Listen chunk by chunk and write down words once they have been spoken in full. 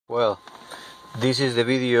Well, this is the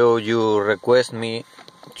video you request me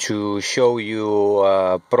to show you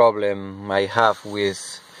a problem I have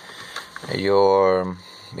with your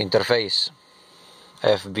interface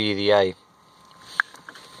FVDI.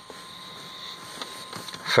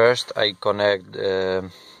 First I connect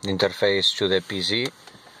the interface to the PC.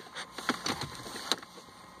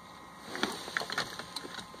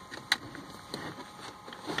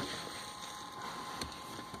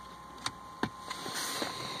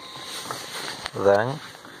 Then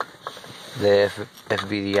the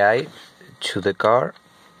FVDI to the car.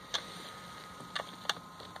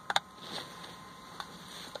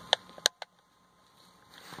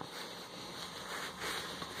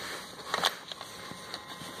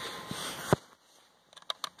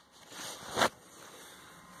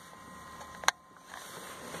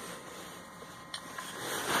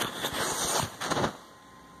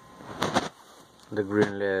 The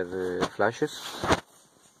green LED flashes.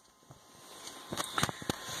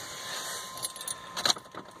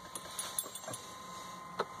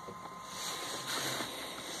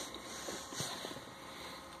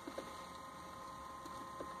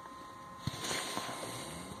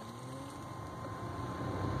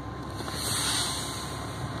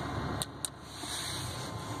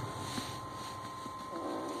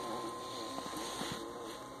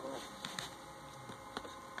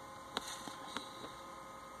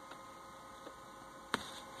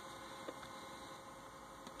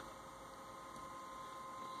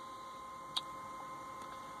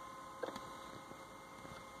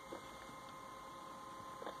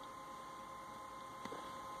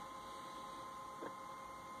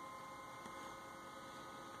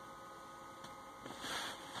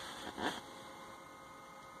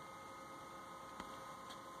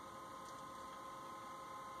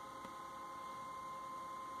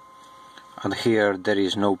 And here there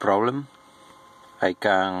is no problem. I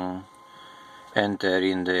can enter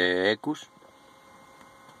in the ECUs,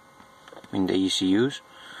 in the ECUs.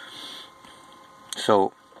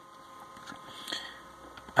 So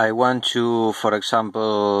I want to, for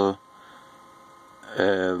example,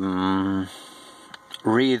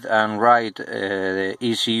 read and write the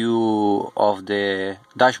ECU of the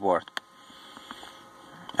dashboard.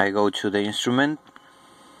 I go to the instrument.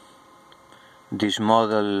 This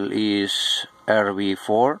model is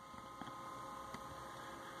RB4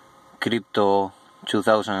 Crypto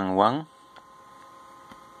 2001.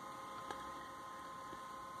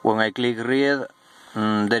 When I click read,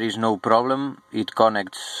 there is no problem. It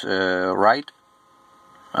connects right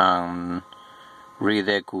and read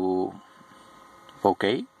ECU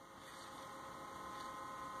OK.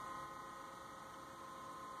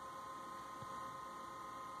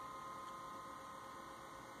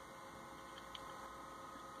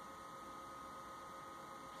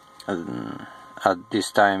 At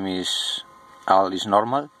this time all is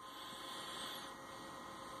normal.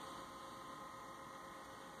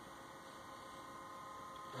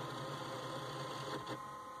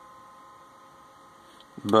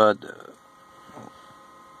 But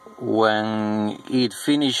when it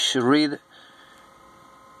finish read,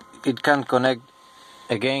 it can connect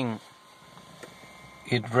again.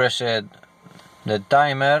 It reset the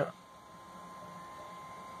timer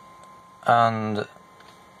and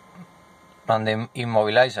the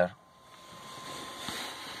immobilizer,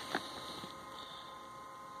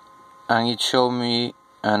 and it showed me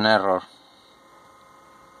an error.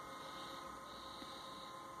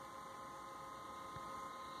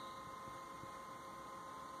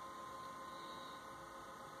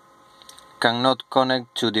 Cannot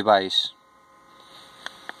connect to device.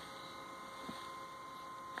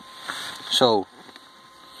 So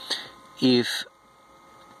if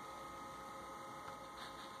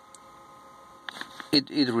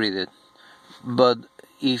it read it, but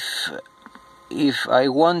if I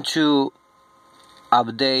want to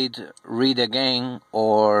update read again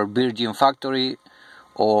or Virgin Factory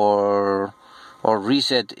or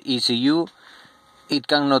reset ECU, it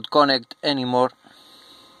cannot connect anymore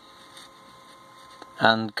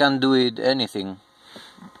and can't do it anything.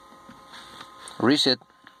 Reset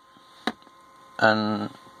and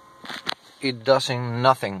it does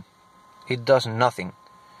nothing. It does nothing.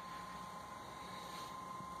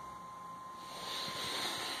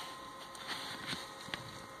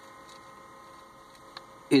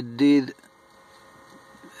 It did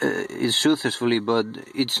it successfully, but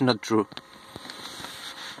it's not true.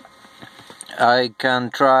 I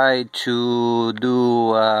can try to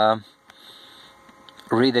do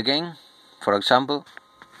read again, for example,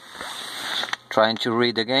 trying to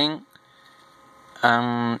read again,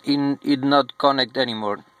 and it not connect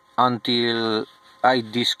anymore until I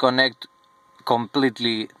disconnect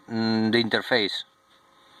completely the interface.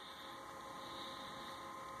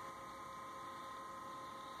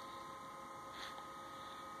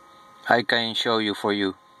 I can show you for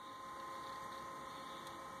you.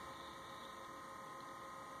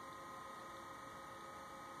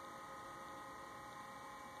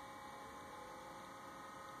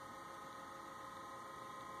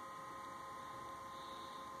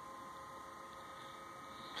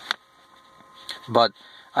 But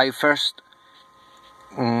I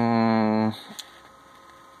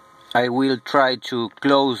will try to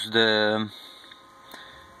close the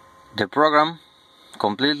program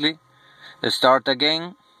completely, start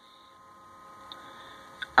again,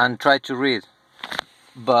 and try to read.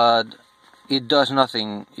 But it does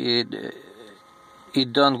nothing.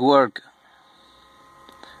 It don't work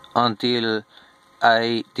until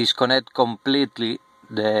I disconnect completely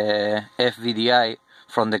the FVDI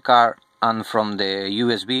from the car and from the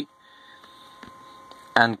USB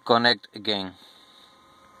and connect again.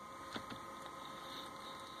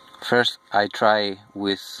 First I try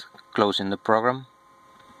with closing the program.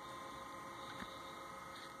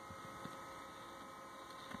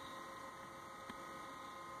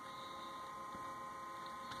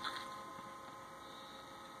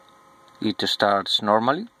 It starts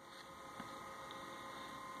normally.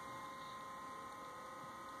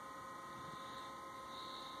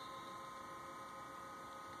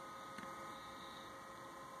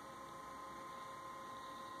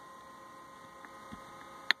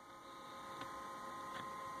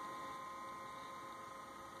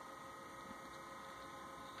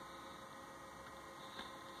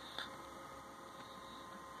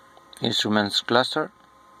 Instruments cluster,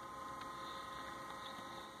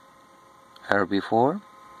 RB4.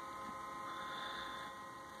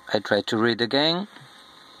 I try to read again,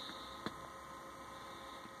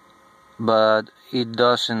 but it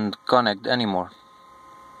doesn't connect anymore.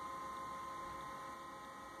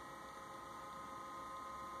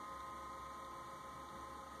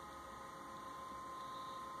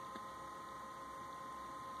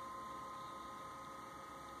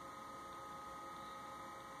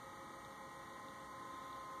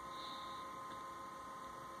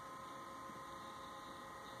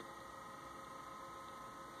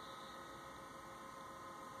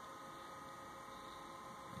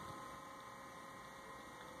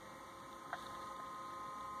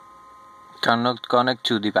 Cannot connect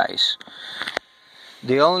to device.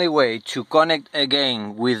 The only way to connect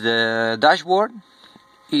again with the dashboard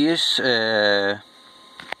is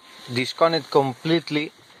disconnect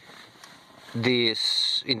completely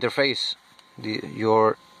this interface,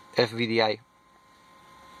 your FVDI.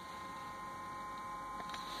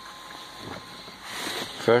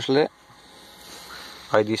 Firstly,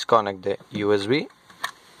 I disconnect the USB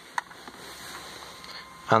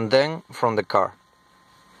and then from the car.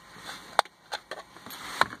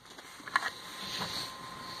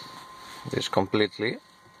 This completely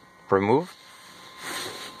removed.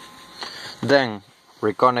 Then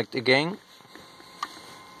reconnect again.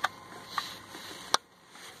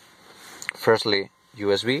 Firstly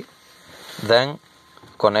USB, then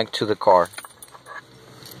connect to the car.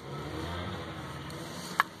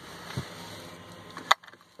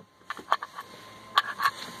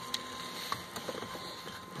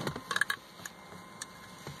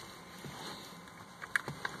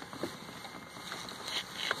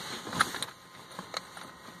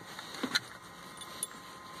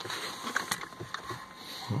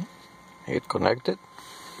 It connected.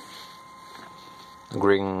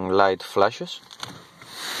 Green light flashes.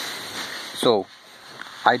 So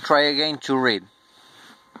I try again to read.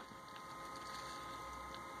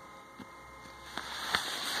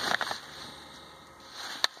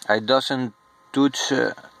 I doesn't touch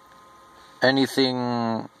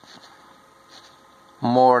anything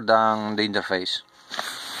more than the interface.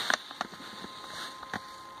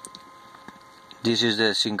 This is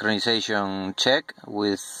the synchronization check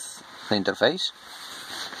with the interface.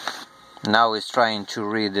 Now it's trying to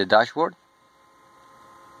read the dashboard.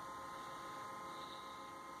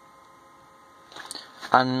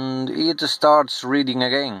 And it starts reading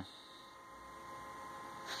again.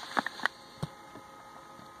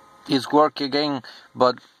 It's working again,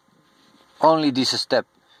 but only this step.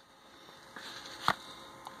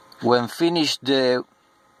 When finished the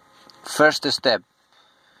first step,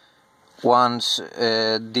 once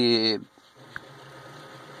the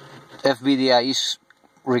FVDI is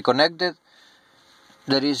reconnected,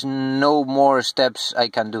 there is no more steps I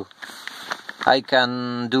can do. I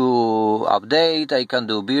can do update, I can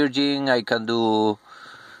do virgin, I can do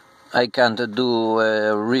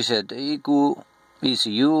reset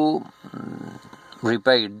ECU,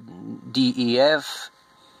 repair DEF,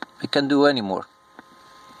 I can't do anymore.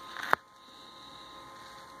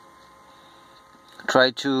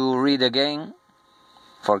 Try to read again,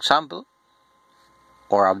 for example,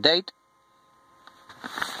 or update.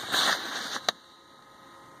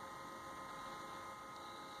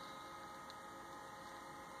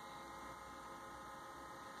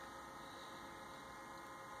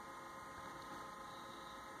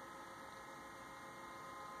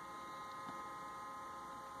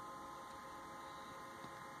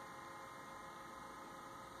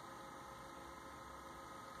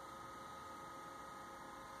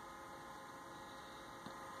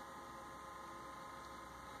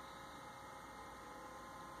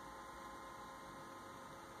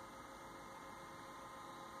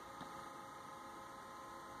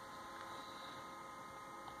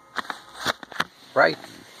 Right,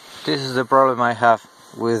 this is the problem I have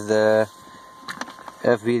with the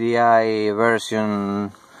FVDI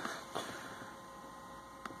version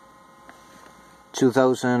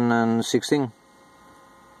 2016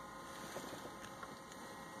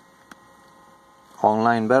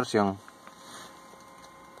 online version,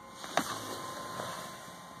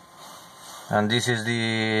 and this is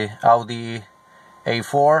the Audi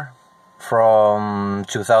A4 from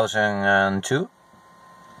 2002.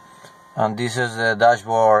 And this is the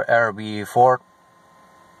dashboard RB4,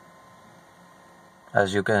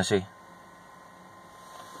 as you can see.